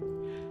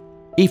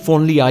 If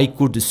only I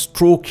could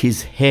stroke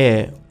his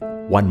hair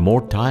one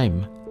more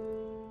time.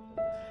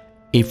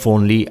 If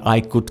only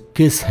I could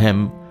kiss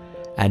him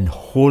and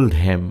hold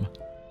him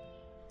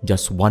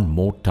just one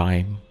more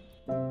time.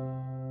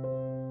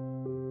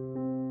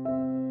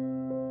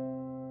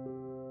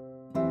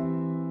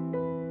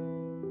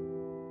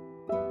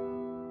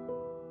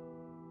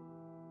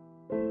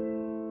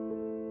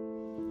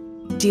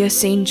 Dear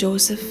Saint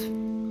Joseph,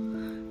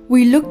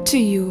 we look to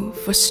you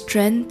for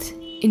strength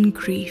in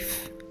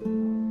grief.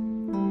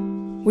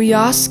 We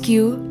ask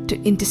you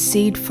to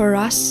intercede for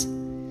us,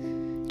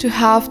 to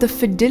have the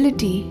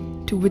fidelity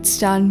to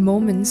withstand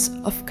moments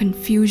of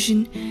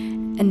confusion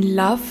and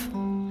love,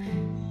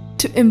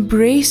 to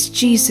embrace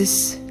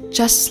Jesus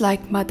just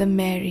like Mother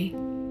Mary.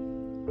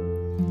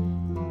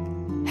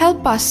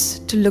 Help us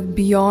to look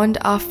beyond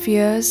our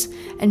fears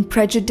and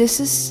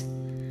prejudices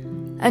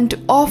and to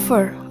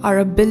offer our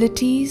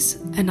abilities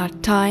and our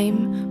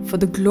time for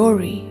the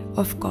glory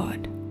of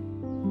God.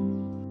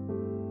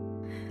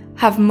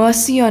 Have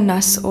mercy on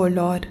us, O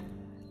Lord.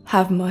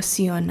 Have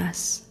mercy on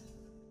us.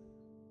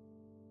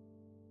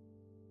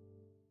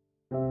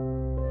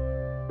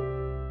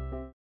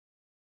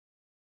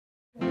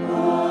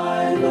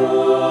 By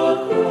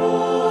the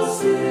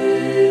cross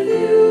with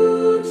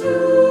you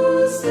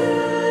to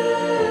stay,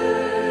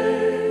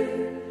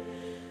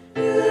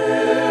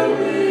 there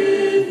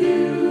with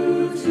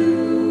you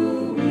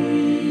to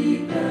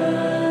weep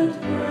and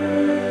pray.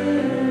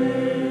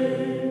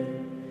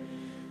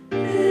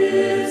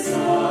 This I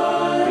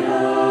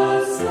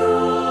ask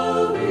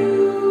of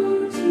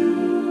you to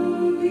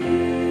give.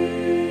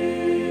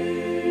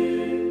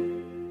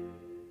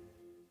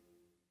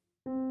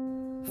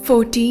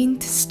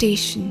 14th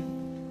Station.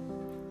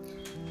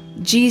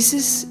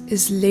 Jesus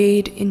is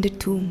laid in the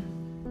tomb.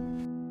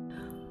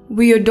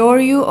 We adore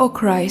you, O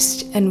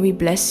Christ, and we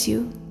bless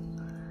you,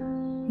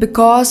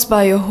 because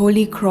by your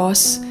holy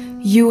cross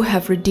you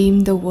have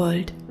redeemed the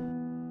world.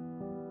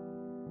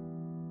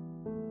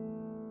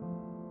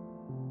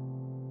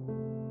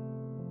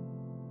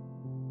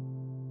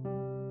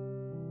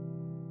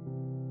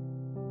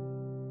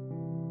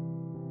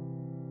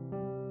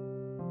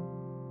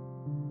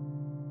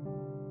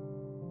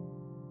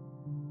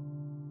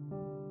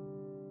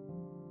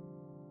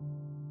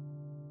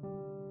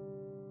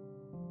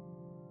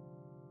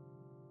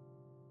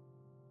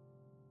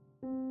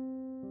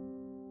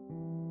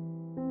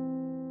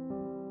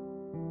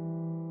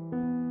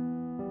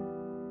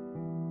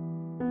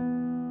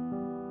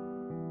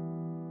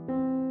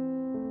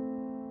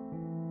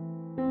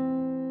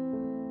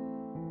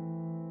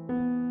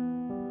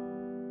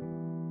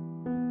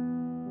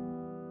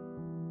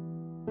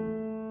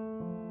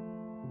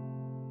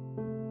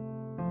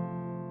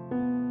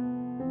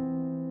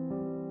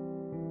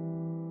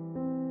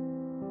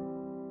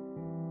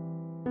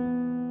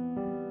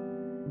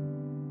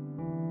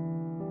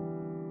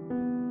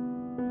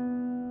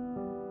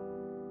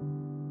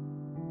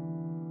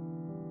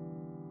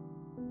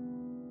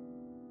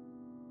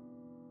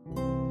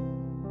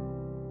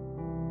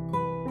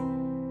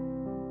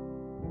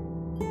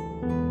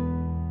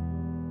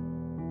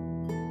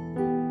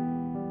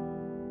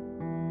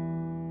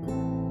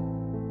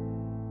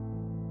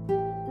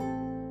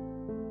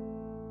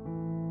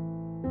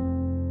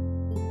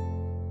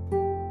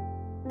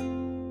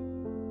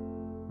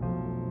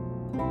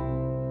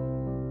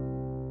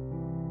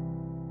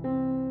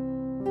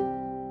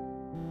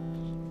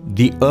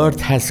 The earth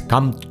has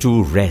come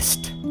to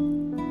rest.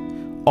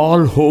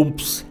 All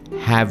hopes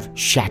have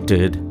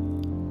shattered.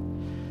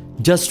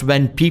 Just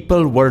when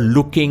people were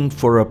looking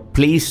for a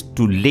place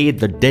to lay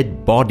the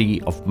dead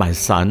body of my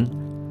son,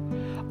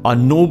 a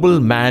noble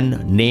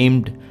man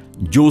named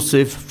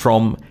Joseph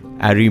from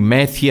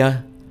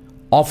Arimathea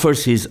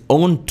offers his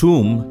own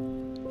tomb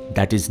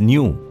that is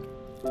new.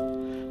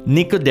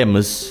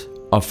 Nicodemus,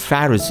 a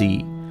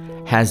Pharisee,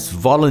 has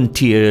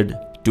volunteered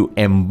to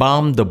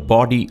embalm the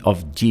body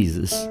of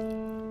Jesus.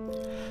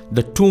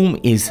 The tomb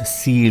is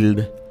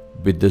sealed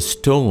with the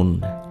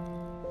stone.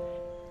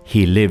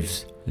 He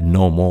lives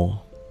no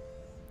more.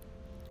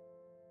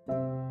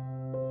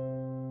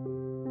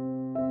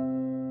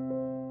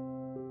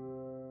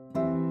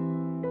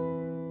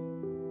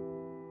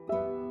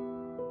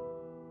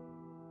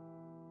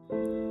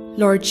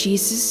 Lord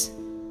Jesus,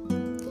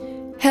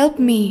 help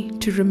me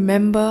to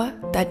remember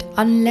that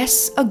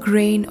unless a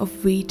grain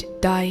of wheat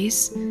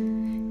dies,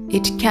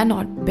 it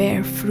cannot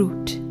bear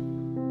fruit.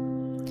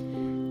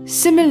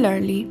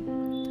 Similarly,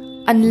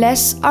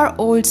 unless our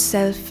old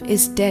self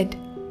is dead,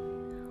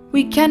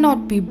 we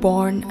cannot be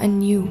born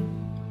anew.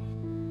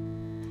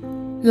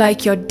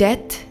 Like your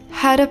death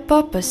had a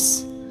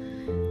purpose,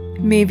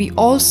 may we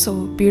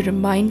also be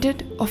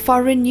reminded of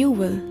our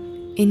renewal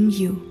in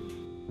you.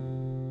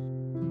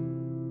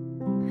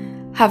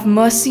 Have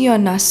mercy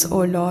on us, O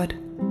Lord,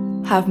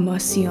 have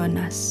mercy on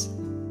us.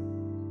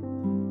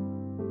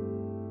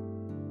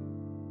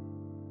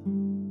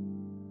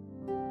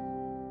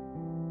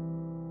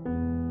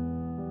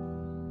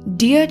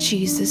 Dear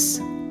Jesus,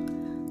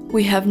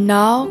 we have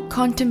now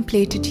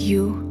contemplated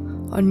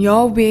you on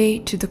your way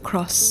to the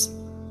cross.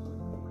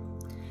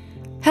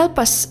 Help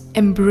us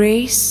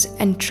embrace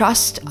and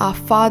trust our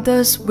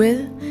Father's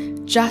will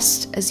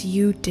just as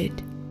you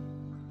did.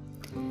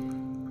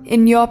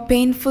 In your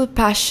painful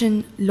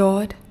passion,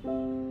 Lord,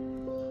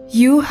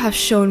 you have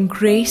shown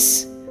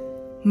grace,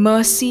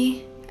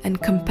 mercy,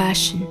 and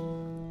compassion.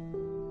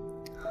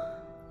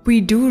 We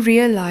do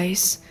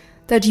realize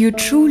that you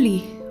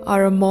truly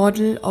are a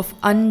model of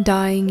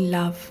undying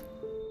love.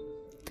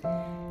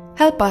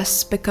 Help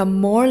us become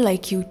more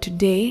like you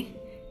today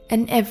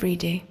and every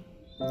day.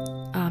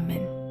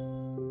 Amen.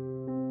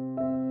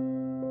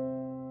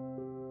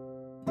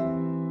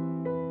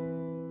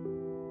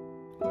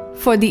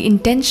 For the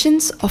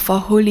intentions of our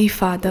Holy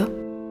Father.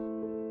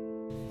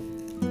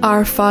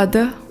 Our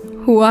Father,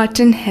 who art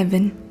in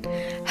heaven,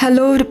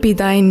 hallowed be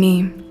thy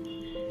name.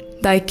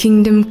 Thy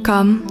kingdom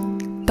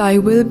come, thy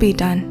will be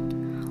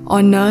done,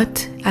 on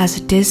earth as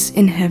it is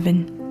in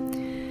heaven.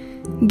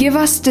 Give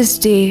us this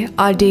day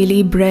our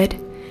daily bread,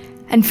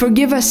 and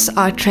forgive us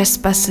our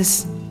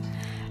trespasses,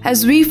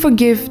 as we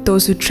forgive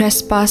those who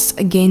trespass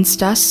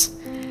against us.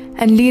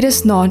 And lead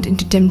us not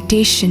into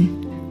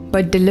temptation,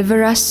 but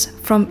deliver us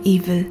from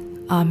evil.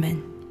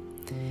 Amen.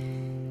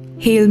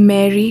 Hail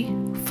Mary,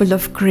 full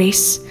of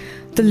grace,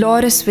 the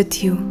Lord is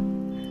with you.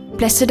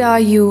 Blessed are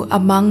you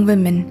among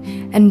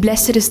women, and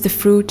blessed is the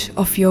fruit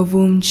of your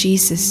womb,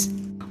 Jesus.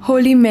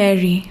 Holy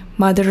Mary,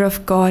 Mother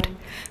of God,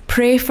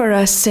 pray for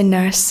us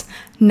sinners,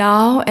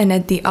 now and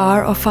at the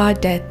hour of our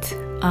death.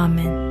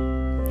 Amen.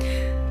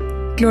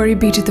 Glory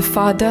be to the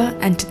Father,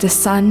 and to the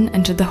Son,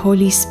 and to the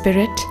Holy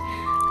Spirit,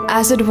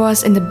 as it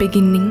was in the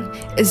beginning,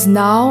 is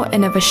now,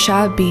 and ever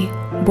shall be,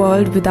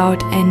 world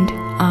without end.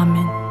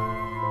 Amen.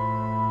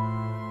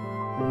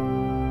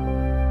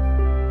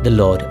 The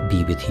Lord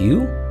be with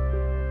you,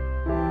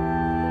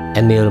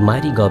 and may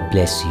Almighty God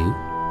bless you,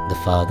 the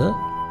Father,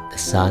 the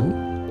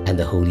Son, and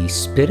the Holy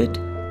Spirit.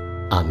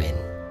 Amen.